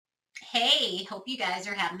Hey, hope you guys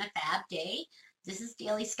are having a fab day. This is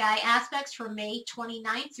Daily Sky Aspects for May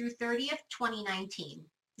 29th through 30th, 2019.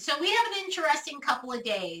 So we have an interesting couple of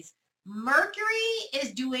days. Mercury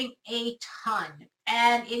is doing a ton,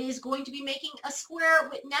 and it is going to be making a square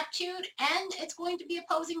with Neptune, and it's going to be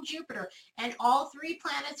opposing Jupiter. And all three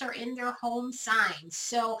planets are in their home signs.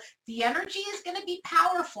 So the energy is going to be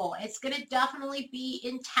powerful. It's going to definitely be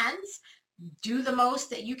intense. Do the most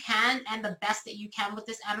that you can and the best that you can with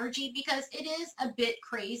this energy because it is a bit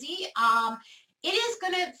crazy. It is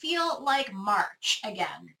going to feel like March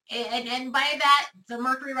again. And by that, the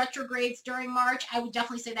Mercury retrogrades during March, I would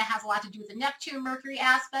definitely say that has a lot to do with the Neptune Mercury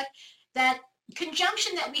aspect. That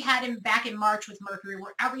conjunction that we had back in March with Mercury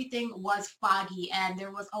where everything was foggy and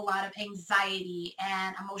there was a lot of anxiety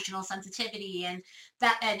and emotional sensitivity and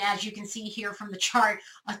as you can see here from the chart,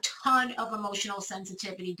 a ton of emotional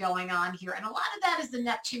sensitivity going on here. And a lot of that is the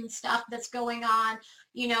Neptune stuff that's going on.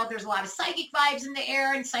 You know, there's a lot of psychic vibes in the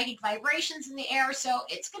air and psychic vibrations in the air. So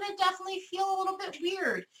it's going to definitely feel a little bit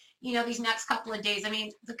weird, these next couple of days. I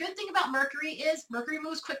mean, the good thing about Mercury is Mercury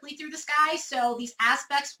moves quickly through the sky. So these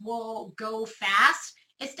aspects will go fast.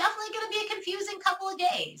 It's definitely going to be a confusing couple of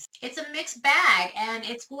days. It's a mixed bag, and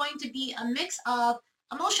it's going to be a mix of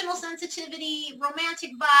emotional sensitivity,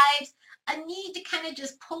 romantic vibes, a need to kind of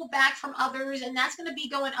just pull back from others, and that's going to be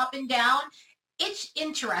going up and down. It's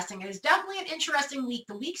interesting. It is definitely an interesting week.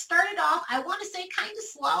 The week started off, I want to say, kind of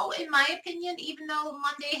slow, in my opinion, even though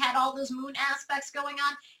Monday had all those moon aspects going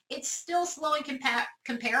on. It's still slow in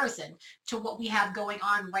comparison to what we have going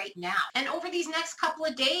on right now. And over these next couple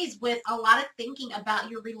of days, with a lot of thinking about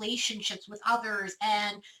your relationships with others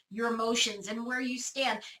and your emotions and where you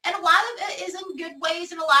stand. And a lot of it is in good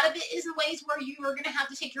ways, and a lot of it is in ways where you are going to have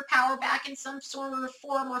to take your power back in some sort of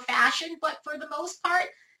form or fashion. But for the most part,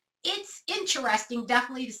 it's interesting,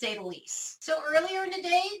 definitely, to say the least. So earlier in the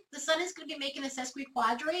day, the sun is going to be making a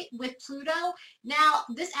sesquiquadrate with Pluto. Now,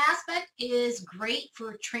 this aspect is great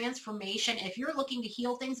for transformation. If you're looking to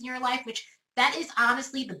heal things in your life, which that is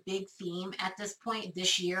honestly the big theme at this point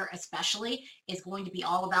this year, especially, is going to be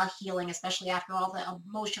all about healing, especially after all the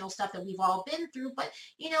emotional stuff that we've all been through. But,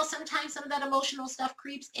 sometimes some of that emotional stuff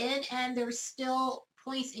creeps in, and there's still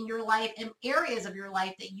points in your life and areas of your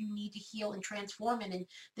life that you need to heal and transform in. And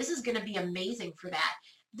this is going to be amazing for that.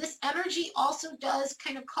 This energy also does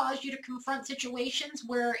kind of cause you to confront situations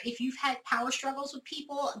where if you've had power struggles with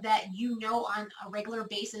people that on a regular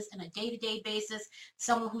basis and a day-to-day basis,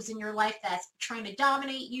 someone who's in your life that's trying to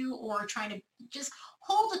dominate you or trying to just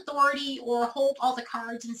hold authority or hold all the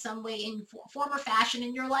cards in some way, in form or fashion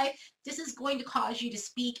in your life, this is going to cause you to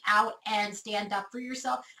speak out and stand up for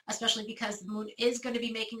yourself, especially because the moon is going to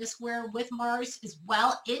be making a square with Mars as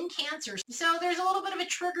well in Cancer. So there's a little bit of a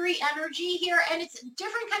triggery energy here, and it's a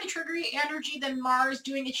different kind of triggery energy than Mars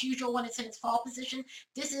doing its usual when it's in its fall position.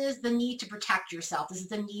 This is the need to protect yourself. This is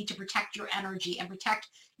the need to protect your energy and protect,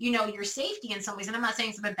 your safety in some ways. And I'm not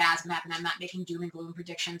saying something bad's going to happen. I'm not making doom and gloom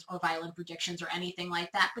predictions or violent predictions or anything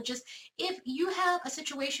like that. But just if you have a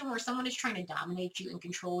situation where someone is trying to dominate you and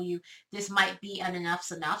control you, this might be an enough's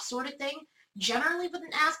enough sort of thing. Generally, with an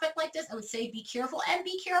aspect like this, I would say be careful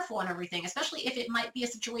on everything, especially if it might be a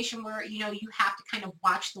situation where, you have to kind of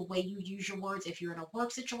watch the way you use your words if you're in a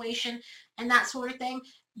work situation and that sort of thing.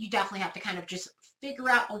 You definitely have to kind of just figure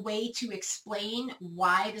out a way to explain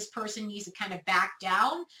why this person needs to kind of back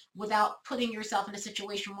down without putting yourself in a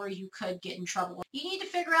situation where you could get in trouble. You need to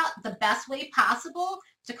figure out the best way possible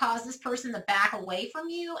to cause this person to back away from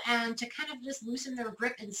you and to kind of just loosen their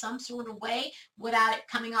grip in some sort of way without it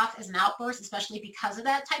coming off as an outburst, especially because of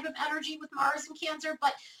that type of energy with Mars and Cancer.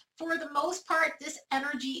 But for the most part, this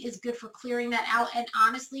energy is good for clearing that out. And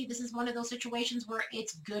honestly, this is one of those situations where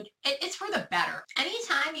it's good. It's for the better.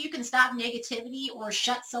 Anytime you can stop negativity or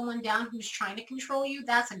shut someone down who's trying to control you,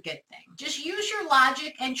 that's a good thing. Just use your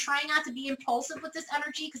logic and try not to be impulsive with this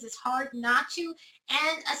energy because it's hard not to.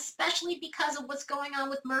 And especially because of what's going on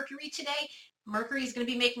with Mercury today. Mercury is going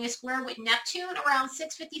to be making a square with Neptune around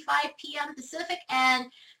 6:55 p.m. Pacific, and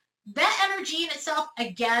that energy in itself,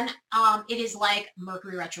 again, it is like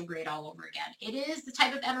Mercury retrograde all over again. It is the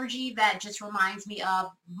type of energy that just reminds me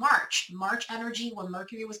of March energy when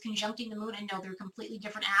Mercury was conjuncting the moon. I know they're completely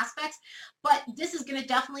different aspects, but this is going to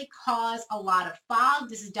definitely cause a lot of fog.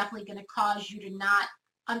 This is definitely going to cause you to not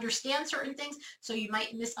understand certain things. So you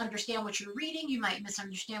might misunderstand what you're reading. You might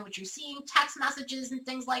misunderstand what you're seeing, text messages and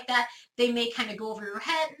things like that. They may kind of go over your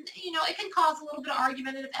head. And, you know, it can cause a little bit of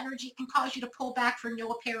argumentative energy. It can cause you to pull back for no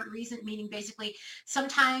apparent reason, meaning basically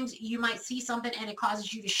sometimes you might see something and it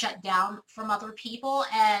causes you to shut down from other people.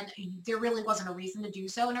 And there really wasn't a reason to do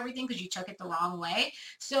so and everything because you took it the wrong way.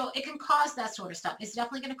 So it can cause that sort of stuff. It's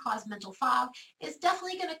definitely going to cause mental fog. It's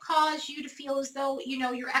definitely going to cause you to feel as though, you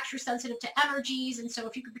know, you're extra sensitive to energies. And so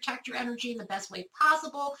if you could protect your energy in the best way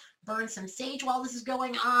possible, burn some sage while this is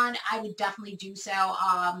going on, I would definitely do so.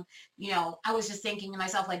 You know, I was just thinking to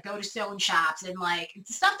myself, like, go to stone shops and like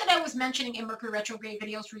the stuff that I was mentioning in Mercury retrograde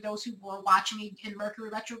videos for those who were watching me in Mercury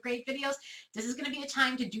retrograde videos. This is going to be a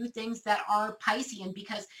time to do things that are Piscean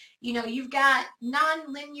because, you know, you've got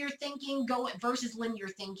non-linear thinking versus linear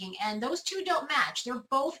thinking, and those two don't match. They're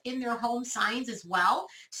both in their home signs as well.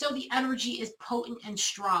 So the energy is potent and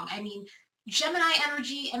strong. I mean, Gemini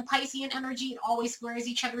energy and Piscean energy, it always squares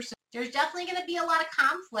each other. So there's definitely going to be a lot of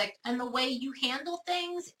conflict in the way you handle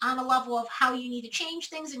things on a level of how you need to change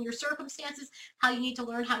things in your circumstances, how you need to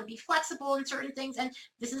learn how to be flexible in certain things. And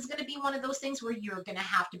this is going to be one of those things where you're going to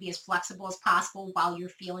have to be as flexible as possible while you're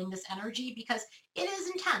feeling this energy because it is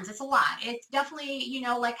intense. It's a lot. It's definitely, you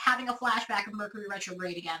know, like having a flashback of Mercury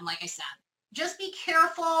retrograde again, like I said. Just be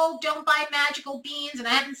careful. Don't buy magical beans. And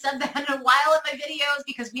I haven't said that in a while in my videos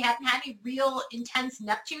because we haven't had any real intense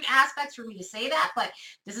Neptune aspects for me to say that. But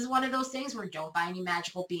this is one of those things where don't buy any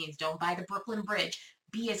magical beans. Don't buy the Brooklyn Bridge.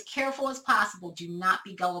 Be as careful as possible. Do not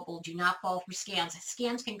be gullible. Do not fall for scams.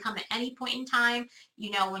 Scams can come at any point in time.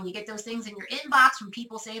 You know, when you get those things in your inbox from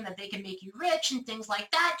people saying that they can make you rich and things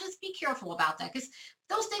like that, just be careful about that because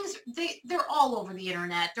those things, they're all over the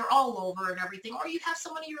internet. They're all over and everything. Or you have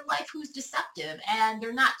someone in your life who's deceptive and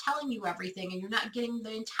they're not telling you everything and you're not getting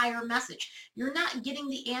the entire message. You're not getting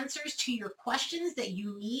the answers to your questions that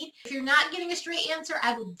you need. If you're not getting a straight answer,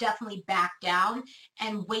 I would definitely back down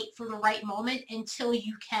and wait for the right moment until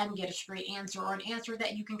you can get a straight answer or an answer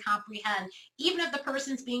that you can comprehend. Even if the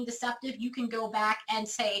person's being deceptive, you can go back and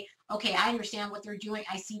say, okay, I understand what they're doing.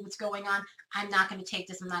 I see what's going on. I'm not going to take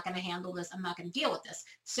this. I'm not going to handle this. I'm not going to deal with this.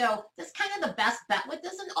 So that's kind of the best bet with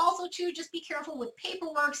this. And also, too, just be careful with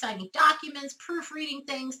paperwork, signing documents, proofreading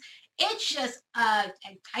things. It's just, I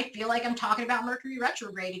feel like I'm talking about Mercury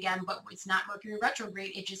retrograde again, but it's not Mercury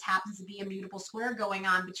retrograde. It just happens to be a mutable square going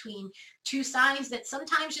on between two signs that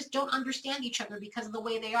sometimes just don't understand each other because of the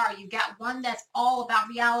way they are. You've got one that's all about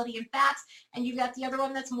reality and facts, and you've got the other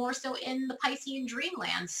one that's more so in the Piscean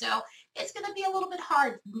dreamland. So it's going to be a little bit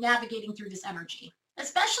hard navigating through this energy,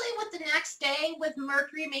 especially with the next day with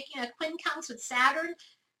Mercury making a quincunx with Saturn.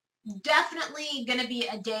 Definitely going to be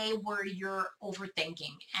a day where you're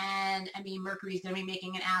overthinking. And I mean, Mercury is going to be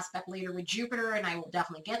making an aspect later with Jupiter, and I will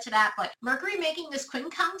definitely get to that. But Mercury making this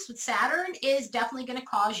quincunx with Saturn is definitely going to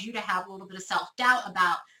cause you to have a little bit of self-doubt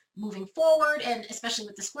about moving forward, and especially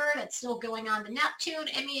with the square that's still going on to Neptune.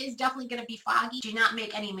 I mean, it's definitely going to be foggy. Do not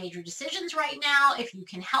make any major decisions right now if you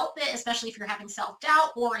can help it, especially if you're having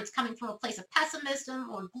self-doubt or it's coming from a place of pessimism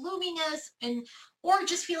or gloominess, and or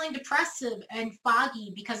just feeling depressive and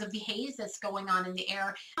foggy because of the haze that's going on in the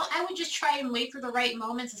air. I would just try and wait for the right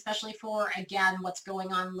moments, especially for, again, what's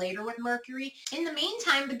going on later with Mercury. In the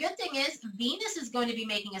meantime, the good thing is Venus is going to be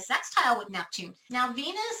making a sextile with Neptune. Now,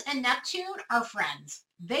 Venus and Neptune are friends.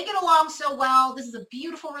 They get along so well. This is a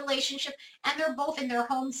beautiful relationship, and they're both in their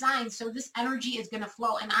home signs, so this energy is going to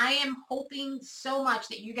flow. And I am hoping so much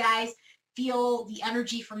that you guys feel the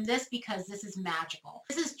energy from this because this is magical.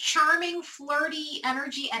 This is charming, flirty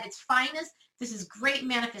energy at its finest. This is great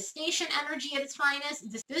manifestation energy at its finest.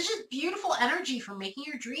 This is just beautiful energy for making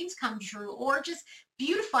your dreams come true or just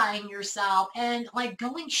beautifying yourself and like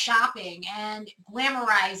going shopping and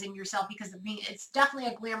glamorizing yourself because I mean, it's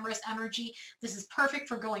definitely a glamorous energy. This is perfect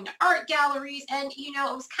for going to art galleries. And, you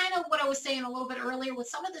know, it was kind of what I was saying a little bit earlier with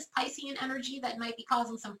some of this Piscean energy that might be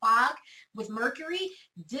causing some fog with Mercury.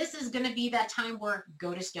 This is going to be that time where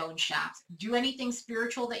go to stone shops, do anything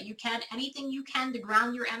spiritual that you can, anything you can to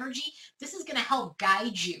ground your energy. This is going to help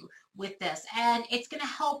guide you with this, and it's going to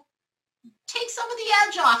help take some of the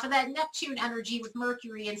edge off of that Neptune energy with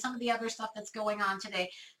Mercury and some of the other stuff that's going on today.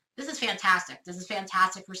 This is fantastic. This is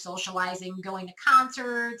fantastic for socializing, going to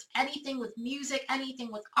concerts, anything with music,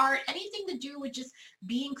 anything with art, anything to do with just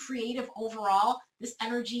being creative overall. This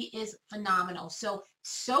energy is phenomenal. So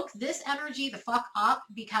soak this energy the fuck up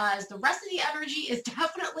because the rest of the energy is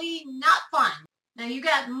definitely not fun. Now you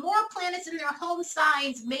got more planets in their home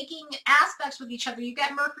signs making aspects with each other. You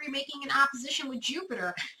got Mercury making an opposition with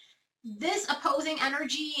Jupiter. This opposing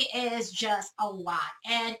energy is just a lot,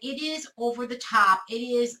 and it is over the top. It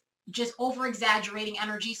is just over exaggerating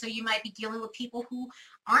energy. So you might be dealing with people who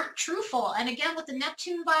aren't truthful. And again, with the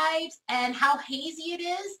Neptune vibes and how hazy it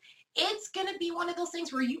is, it's going to be one of those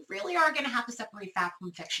things where you really are going to have to separate fact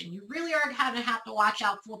from fiction. You really are going to have to watch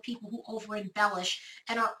out for people who over embellish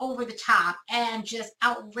and are over the top and just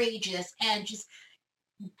outrageous and just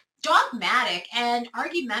dogmatic and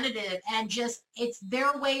argumentative and just it's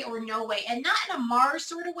their way or no way, and not in a Mars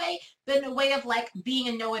sort of way, but in a way of like being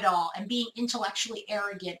a know-it-all and being intellectually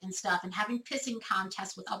arrogant and stuff and having pissing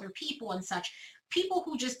contests with other people and such. People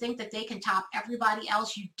who just think that they can top everybody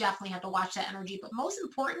else, you definitely have to watch that energy. But most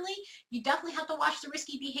importantly, you definitely have to watch the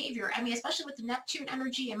risky behavior. I mean, especially with the Neptune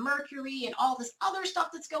energy and Mercury and all this other stuff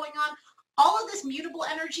that's going on, all of this mutable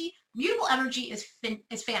energy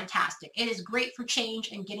is fantastic. It is great for change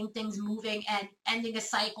and getting things moving and ending a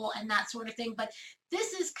cycle and that sort of thing. But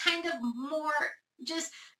this is kind of more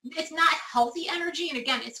just, it's not healthy energy. And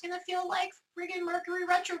again, it's going to feel like friggin' Mercury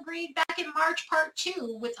retrograde back in March part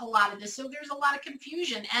 2 with a lot of this. So there's a lot of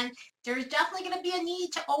confusion, and there's definitely going to be a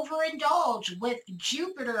need to overindulge with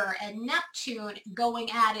Jupiter and Neptune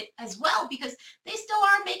going at it as well, because they still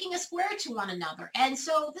are making a square to one another. And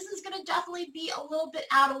so this is going to definitely be a little bit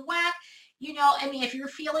out of whack. You know, I mean, if you're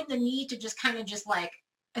feeling the need to just kind of just like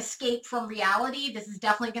escape from reality, this is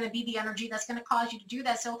definitely going to be the energy that's going to cause you to do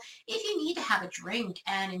that. So if you need to have a drink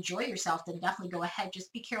and enjoy yourself, then definitely go ahead.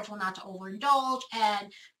 Just be careful not to overindulge and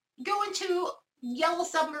go into yellow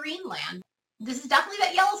submarine land. This is definitely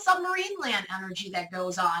that yellow submarine land energy that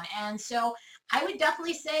goes on. And so I would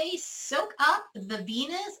definitely say soak up the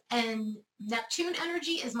Venus and Neptune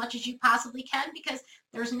energy as much as you possibly can, because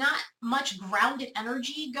there's not much grounded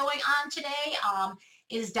energy going on today.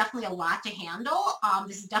 Is definitely a lot to handle.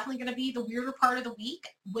 This is definitely going to be the weirder part of the week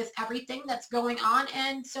with everything that's going on.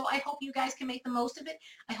 And so I hope you guys can make the most of it.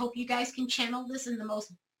 I hope you guys can channel this in the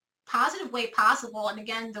most positive way possible. And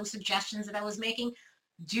again, those suggestions that I was making,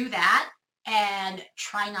 do that. And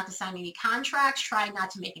try not to sign any contracts. Try not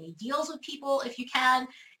to make any deals with people if you can.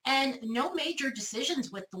 And no major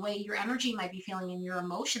decisions with the way your energy might be feeling and your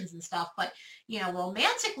emotions and stuff. But, you know,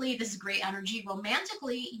 romantically, this is great energy.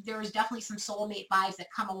 Romantically, there is definitely some soulmate vibes that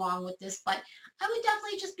come along with this. But I would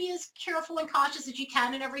definitely just be as careful and cautious as you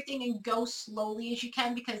can and everything, and go slowly as you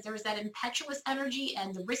can, because there's that impetuous energy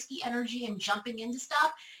and the risky energy and jumping into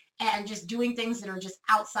stuff and just doing things that are just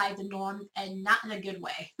outside the norm and not in a good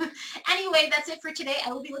way. Anyway, that's it for today.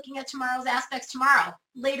 I will be looking at tomorrow's aspects tomorrow.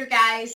 Later, guys.